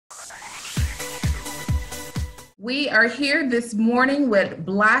We are here this morning with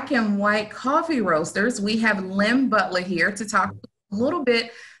Black and White Coffee Roasters. We have Lem Butler here to talk a little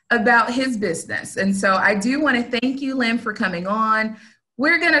bit about his business. And so I do want to thank you, Lem, for coming on.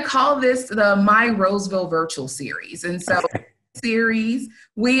 We're going to call this the My Roseville Virtual Series. And so series,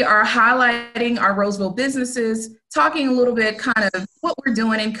 we are highlighting our Roseville businesses, talking a little bit kind of what we're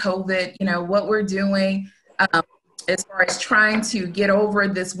doing in COVID, what we're doing as far as trying to get over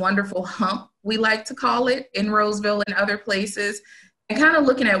this wonderful hump, we like to call it, in Roseville and other places, and kind of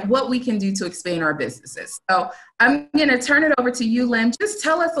looking at what we can do to expand our businesses. So I'm going to turn it over to you, Lem. Just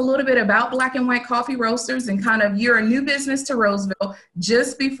tell us a little bit about Black and White Coffee Roasters and kind of you're a new business to Roseville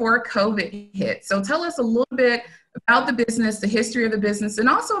just before COVID hit. So tell us a little bit about the business, the history of the business, and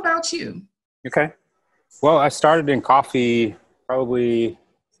also about you. Okay. Well, I started in coffee probably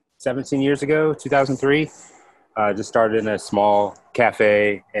 17 years ago, 2003. Just started in a small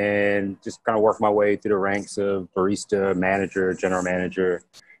cafe and just kind of worked my way through the ranks of barista, manager, general manager,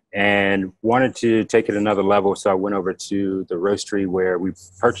 and wanted to take it another level. So I went over to the roastery where we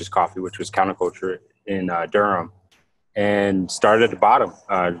purchased coffee, which was Counterculture in Durham, and started at the bottom.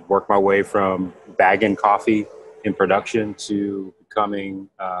 Worked my way from bagging coffee in production to becoming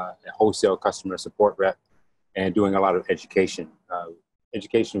a wholesale customer support rep and doing a lot of education.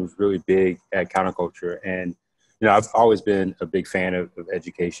 Education was really big at Counterculture, and I've always been a big fan of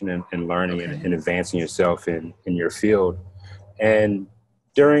education and learning and advancing yourself in your field. And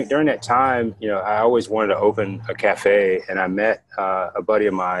during that time, I always wanted to open a cafe, and I met a buddy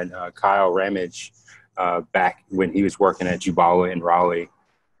of mine, Kyle Ramage, back when he was working at Jubala in Raleigh.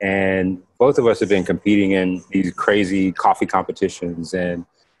 And both of us have been competing in these crazy coffee competitions. And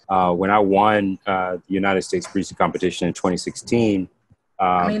when I won the United States Barista competition in 2016,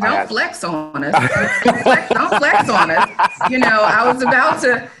 don't flex on us. Don't flex on us.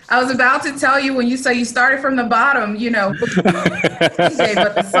 I was about to tell you when you say you started from the bottom, okay,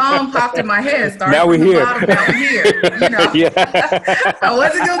 but the song popped in my head. Now we're here. Bottom, now we're here. Yeah. I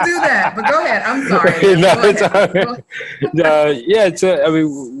wasn't gonna do that, but go ahead. I'm sorry.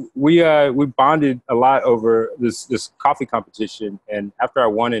 We bonded a lot over this coffee competition, and after I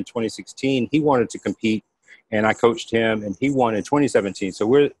won in 2016, he wanted to compete. And I coached him, and he won in 2017. So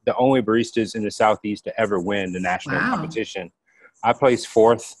we're the only baristas in the Southeast to ever win the national competition. I placed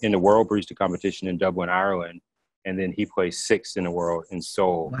fourth in the World Barista competition in Dublin, Ireland. And then he placed sixth in the world in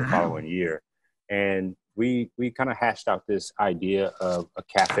Seoul the following year. And we kind of hashed out this idea of a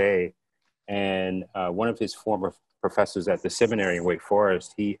cafe. And one of his former professors at the seminary in Wake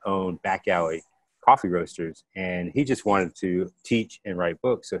Forest, he owned Back Alley Coffee Roasters. And he just wanted to teach and write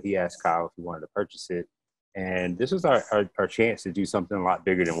books. So he asked Kyle if he wanted to purchase it. And this was our chance to do something a lot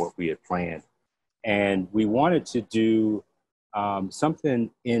bigger than what we had planned. And we wanted to do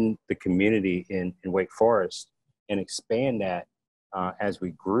something in the community in Wake Forest and expand that as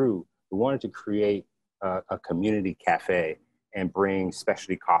we grew. We wanted to create a community cafe and bring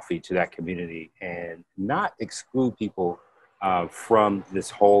specialty coffee to that community and not exclude people from this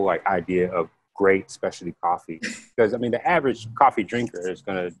whole idea of great specialty coffee. Because, the average coffee drinker is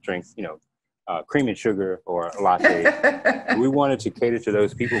going to drink, cream and sugar or a latte. We wanted to cater to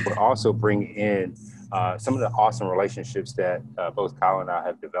those people, but also bring in some of the awesome relationships that both Kyle and I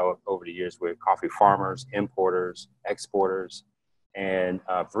have developed over the years with coffee farmers, importers, exporters, and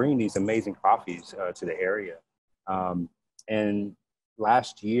bring these amazing coffees to the area. And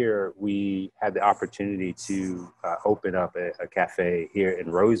last year, we had the opportunity to open up a cafe here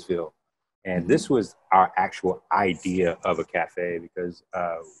in Roseville. And this was our actual idea of a cafe because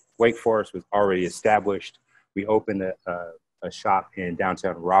Wake Forest was already established. We opened a shop in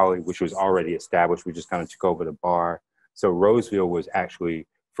downtown Raleigh, which was already established. We just kind of took over the bar. So Roseville was actually,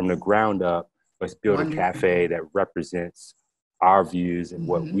 from the ground up, let's build a cafe that represents our views and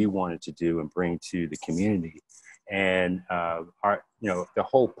what we wanted to do and bring to the community. And the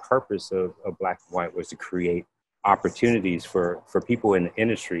whole purpose of Black and White was to create opportunities for people in the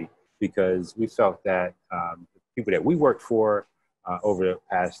industry, because we felt that people that we worked for over the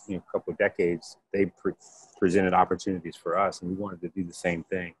past couple of decades, they presented opportunities for us, and we wanted to do the same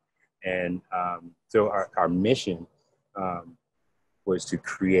thing. And so our mission was to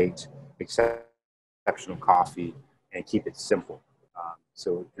create exceptional coffee and keep it simple.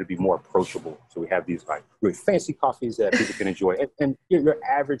 So it'll be more approachable. So we have these really fancy coffees that people can enjoy, and your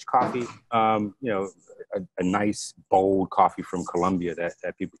average coffee, a nice bold coffee from Colombia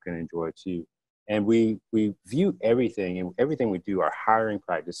that people can enjoy too. And we view everything, and everything we do, our hiring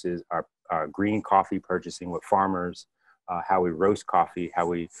practices, our green coffee purchasing with farmers, how we roast coffee, how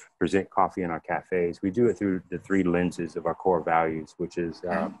we present coffee in our cafes. We do it through the three lenses of our core values, which is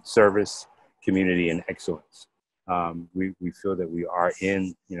service, community, and excellence. We feel that we are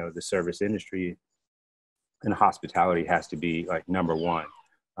in, the service industry, and hospitality has to be like number one.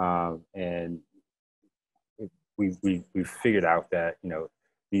 And we've figured out that,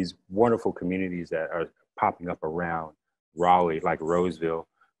 these wonderful communities that are popping up around Raleigh, like Roseville,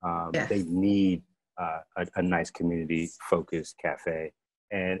 they need a nice community focused cafe.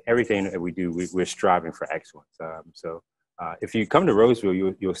 And everything that we do, we're striving for excellence. So if you come to Roseville,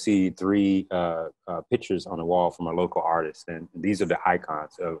 you'll see 3 pictures on the wall from a local artist. And these are the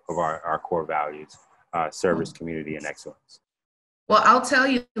icons of our core values: service, community, and excellence. Well, I'll tell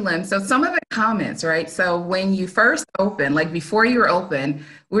you, Lim. So some of the comments, right? So when you first opened, like before you were open,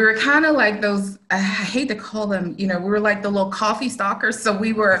 we were kind of like those, I hate to call them, we were like the little coffee stalkers. So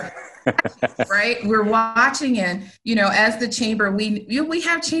we were, right? We're watching, and, as the chamber, we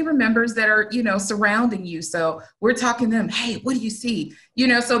have chamber members that are, surrounding you. So we're talking to them, hey, what do you see?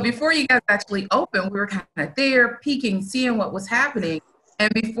 So before you guys actually open, we were kind of there peeking, seeing what was happening.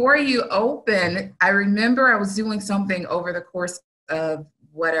 And before you open, I remember I was doing something over the course of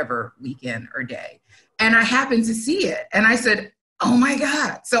whatever weekend or day, and I happened to see it, and I said, oh my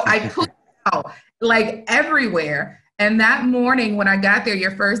God. So I put it out like everywhere. And that morning when I got there,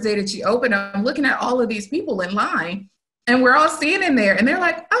 your first day that you opened, I'm looking at all of these people in line, and we're all standing there, and they're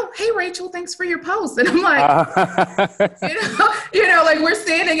like, oh, hey, Rachel, thanks for your post. And I'm like, like we're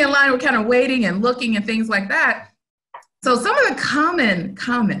standing in line, we're kind of waiting and looking and things like that. So some of the common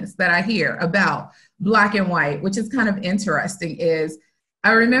comments that I hear about Black and White, which is kind of interesting, is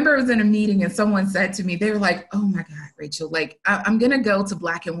I remember I was in a meeting and someone said to me, they were like, oh my God, Rachel, like I'm going to go to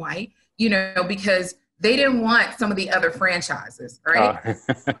Black and White, because they didn't want some of the other franchises, right?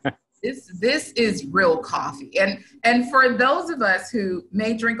 This is real coffee. And for those of us who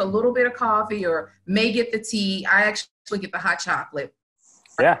may drink a little bit of coffee or may get the tea, I actually get the hot chocolate.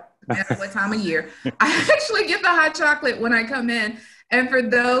 Yeah. What time of year? I actually get the hot chocolate when I come in. And for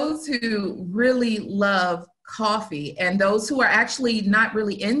those who really love coffee and those who are actually not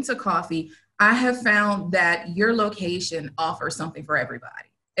really into coffee, I have found that your location offers something for everybody.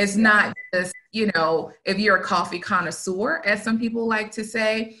 It's not just, if you're a coffee connoisseur, as some people like to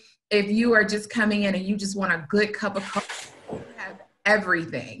say, if you are just coming in and you just want a good cup of coffee, you have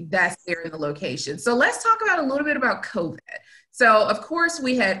everything that's there in the location. So let's talk about a little bit about COVID. So of course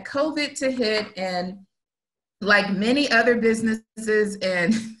we had COVID to hit, and like many other businesses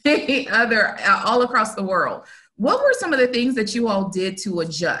and many other all across the world, what were some of the things that you all did to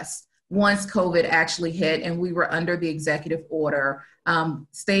adjust once COVID actually hit and we were under the executive order,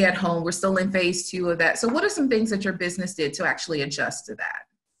 stay at home? We're still in phase 2 of that. So what are some things that your business did to actually adjust to that?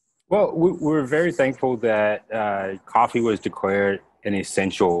 Well, we're very thankful that coffee was declared an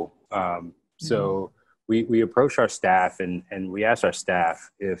essential. So we approached our staff and we asked our staff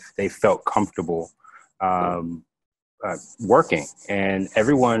if they felt comfortable working, and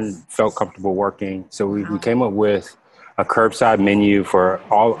everyone felt comfortable working. So we came up with a curbside menu for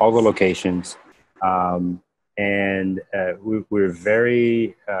all the locations. And we're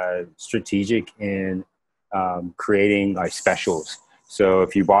very strategic in creating like specials. So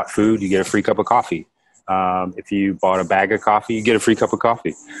if you bought food, you get a free cup of coffee. If you bought a bag of coffee, you get a free cup of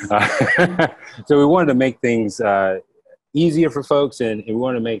coffee. So we wanted to make things easier for folks, and we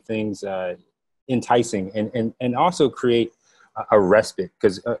wanted to make things enticing and also create a respite,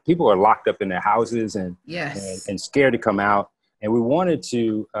 because people are locked up in their houses and scared to come out. And we wanted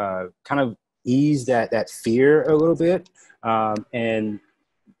to kind of ease that fear a little bit, and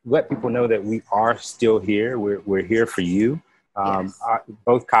let people know that we are still here. We're here for you.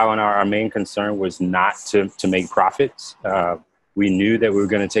 Both Kyle and our main concern was not to make profits. We knew that we were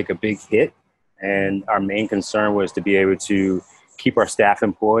going to take a big hit, and our main concern was to be able to keep our staff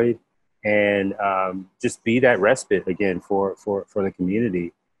employed and just be that respite again for the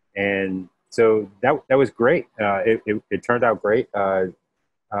community. And so that was great. It turned out great.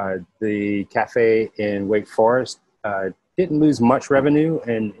 The cafe in Wake Forest didn't lose much revenue,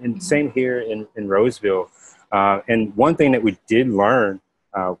 and same here in Roseville. And one thing that we did learn,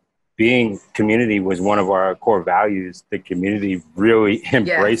 being community was one of our core values. The community really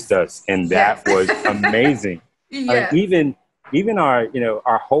embraced us, and that was amazing. Even our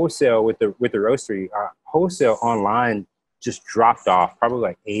our wholesale with the roastery, our wholesale online just dropped off probably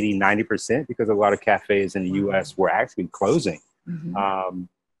like 80-90% because a lot of cafes in the U.S. were actually closing.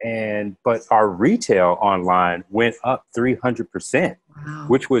 But our retail online went up 300%,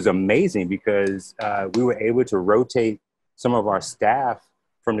 which was amazing because we were able to rotate some of our staff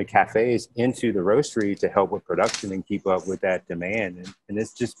from the cafes into the roastery to help with production and keep up with that demand. And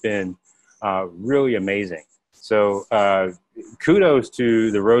it's just been really amazing. So kudos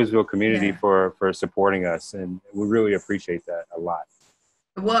to the Roseville community Yeah. for supporting us, and we really appreciate that a lot.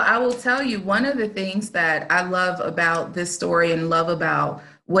 Well, I will tell you, one of the things that I love about this story and love about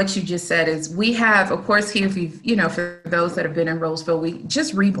what you just said is we have, of course, here, if you've, for those that have been in Roseville, we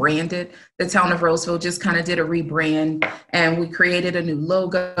just rebranded the town of Roseville, just kind of did a rebrand, and we created a new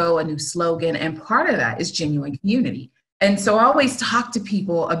logo, a new slogan. And part of that is genuine community. And so I always talk to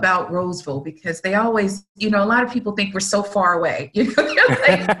people about Roseville because they always, a lot of people think we're so far away, they're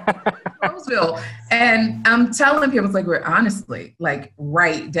like, Roseville. And I'm telling people, it's like, we're honestly like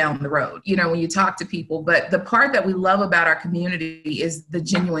right down the road, when you talk to people. But the part that we love about our community is the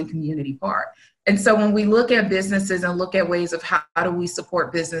genuine community part. And so when we look at businesses and look at ways of how do we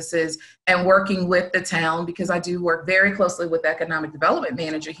support businesses and working with the town, because I do work very closely with the economic development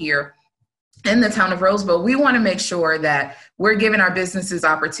manager here in the town of Roseville, we want to make sure that we're giving our businesses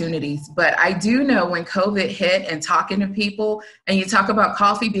opportunities. But I do know when COVID hit and talking to people, and you talk about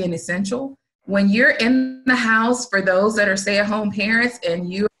coffee being essential, when you're in the house, for those that are stay-at-home parents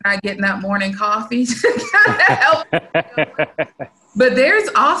and you're not getting that morning coffee to kind of help. But there's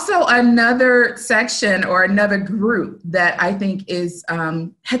also another section or another group that I think is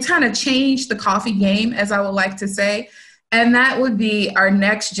had kind of changed the coffee game, as I would like to say. And that would be our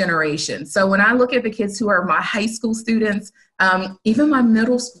next generation. So when I look at the kids who are my high school students, even my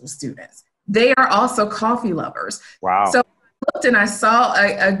middle school students, they are also coffee lovers. Wow. So I looked and I saw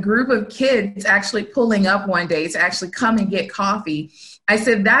a group of kids actually pulling up one day to actually come and get coffee. I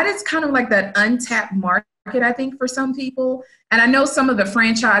said, that is kind of like that untapped market, I think, for some people. And I know some of the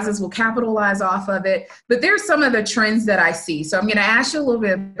franchises will capitalize off of it, but there's some of the trends that I see. So I'm going to ask you a little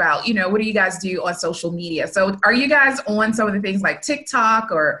bit about, what do you guys do on social media? So are you guys on some of the things like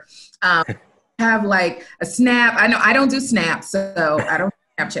TikTok or have like a Snap? I know I don't do Snap, so I don't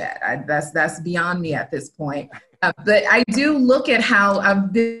Snapchat. That's beyond me at this point. But I do look at how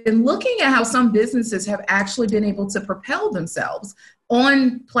I've been looking at how some businesses have actually been able to propel themselves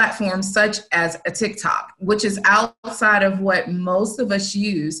on platforms such as a TikTok, which is outside of what most of us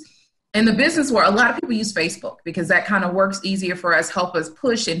use. In the business world, a lot of people use Facebook because that kind of works easier for us, help us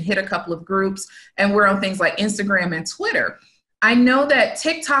push and hit a couple of groups. And we're on things like Instagram and Twitter. I know that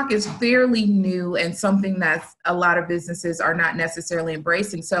TikTok is fairly new and something that a lot of businesses are not necessarily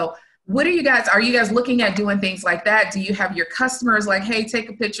embracing. So are you guys looking at doing things like that? Do you have your customers like, hey, take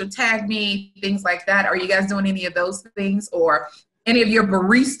a picture, tag me, things like that? Are you guys doing any of those things, or any of your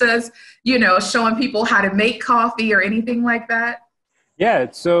baristas, showing people how to make coffee or anything like that? Yeah,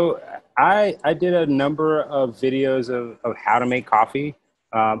 so I did a number of videos of how to make coffee.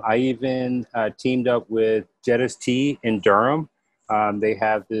 I even teamed up with Jettis Tea in Durham. They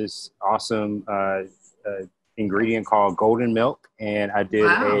have this awesome ingredient called golden milk, and I did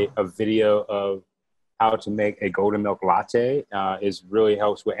a video of how to make a golden milk latte. It really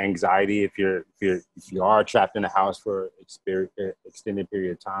helps with anxiety if you are trapped in a house for extended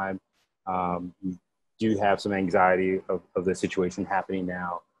period of time. You do have some anxiety of the situation happening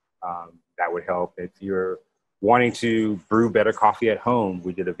now. That would help. If you're wanting to brew better coffee at home,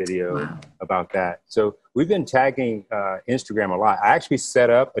 we did a video about that. So we've been tagging Instagram a lot. I actually set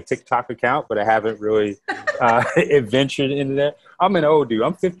up a TikTok account, but I haven't really ventured into that. I'm an old dude.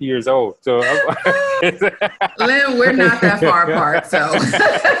 I'm 50 years old. So Lynn, we're not that far apart. So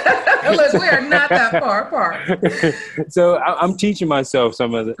we are not that far apart. So I'm teaching myself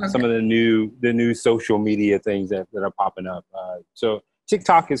some of the new social media things that are popping up. So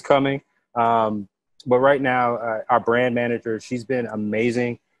TikTok is coming. But right now, our brand manager, she's been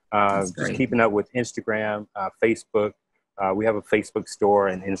amazing. Just keeping up with Instagram, Facebook. We have a Facebook store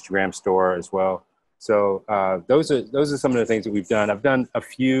and Instagram store as well. So those are some of the things that we've done. I've done a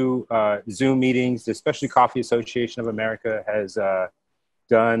few Zoom meetings. The Specialty Coffee Association of America has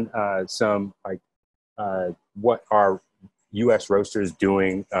done some what are U.S. roasters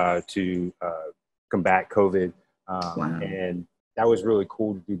doing to combat COVID, and that was really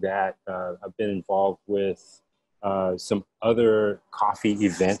cool to do that. I've been involved with some other coffee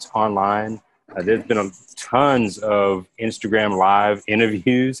events online. There's been tons of Instagram live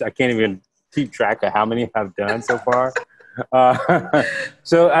interviews. I can't even keep track of how many I've done so far.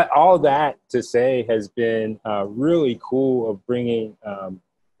 So all that to say has been really cool of bringing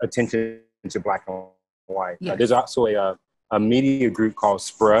attention to Black and White. Yes. There's also a media group called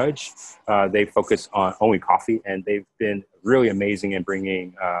Sprudge. They focus on only coffee, and they've been really amazing in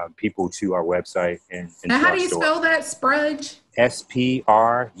bringing people to our website and now, how do you spell that, Sprudge? SPRUDGE.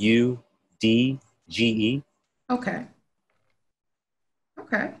 Okay.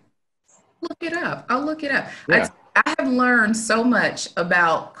 Look it up. I'll look it up. Yeah. I have learned so much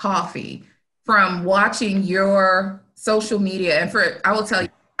about coffee from watching your social media. And I will tell you,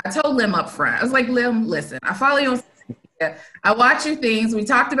 I told Lim up front, I was like, Lim, listen, I follow you on social media. I watch your things. We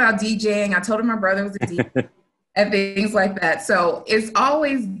talked about DJing. I told him my brother was a DJ and things like that. So it's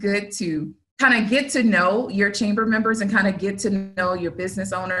always good to kind of get to know your chamber members and kind of get to know your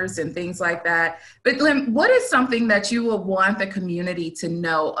business owners and things like that. But Lim, what is something that you would want the community to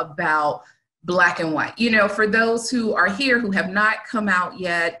know about Black and White? You know, for those who are here who have not come out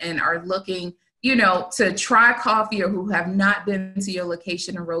yet and are looking, you know, to try coffee, or who have not been to your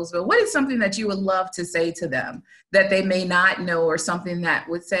location in Roseville, what is something that you would love to say to them that they may not know, or something that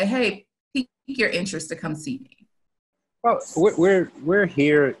would say, hey, pique your interest to come see me? Well, we're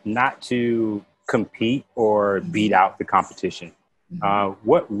here not to compete or beat out the competition.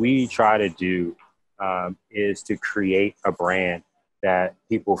 What we try to do is to create a brand that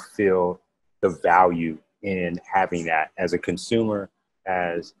people feel the value in having that as a consumer,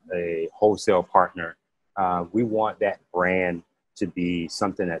 as a wholesale partner. We want that brand to be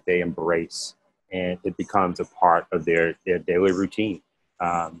something that they embrace, and it becomes a part of their daily routine.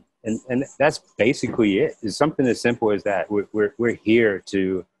 And that's basically it. It's something as simple as that. We're here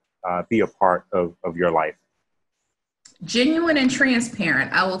to be a part of your life. Genuine and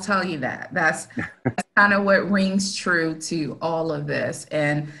transparent. I will tell you that. That's kind of what rings true to all of this.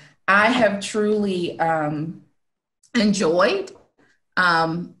 And I have truly enjoyed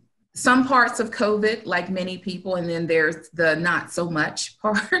some parts of COVID, like many people, and then there's the not so much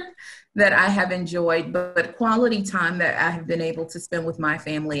part that I have enjoyed, but quality time that I have been able to spend with my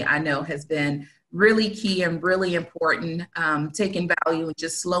family, I know has been really key and really important, taking value and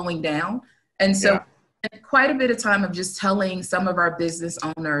just slowing down. And so quite a bit of time of just telling some of our business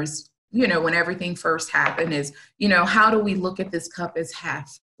owners, you know, when everything first happened is, you know, how do we look at this cup as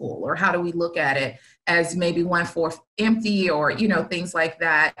half full, or how do we look at it as maybe 1/4 empty, or, you know, things like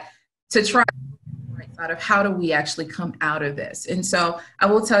that, to try right side of how do we actually come out of this. And so I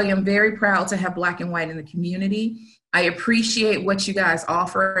will tell you, I'm very proud to have Black and White in the community. I appreciate what you guys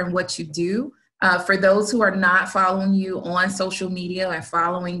offer and what you do. For those who are not following you on social media and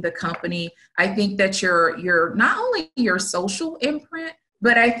following the company, I think that you're not only your social imprint,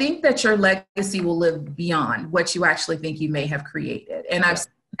 but I think that your legacy will live beyond what you actually think you may have created. And I've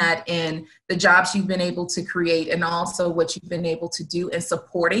seen that in the jobs you've been able to create, and also what you've been able to do in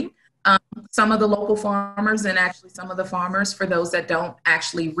supporting some of the local farmers, and actually some of the farmers, for those that don't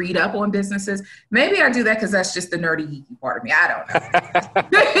actually read up on businesses. Maybe I do that because that's just the nerdy geeky part of me. I don't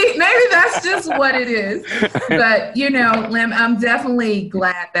know. Maybe that's just what it is. But, you know, Lim, I'm definitely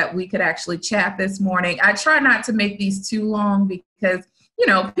glad that we could actually chat this morning. I try not to make these too long because, you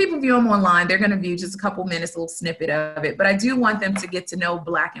know, people view them online. They're going to view just a couple minutes, a little snippet of it. But I do want them to get to know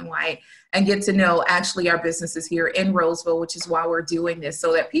Black and White and get to know actually our businesses here in Roseville, which is why we're doing this,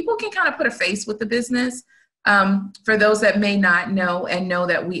 so that people can kind of put a face with the business. For those that may not know, and know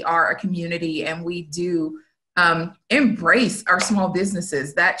that we are a community and we do embrace our small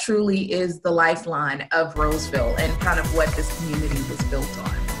businesses. That truly is the lifeline of Roseville and kind of what this community was built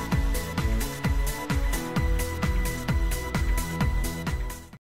on.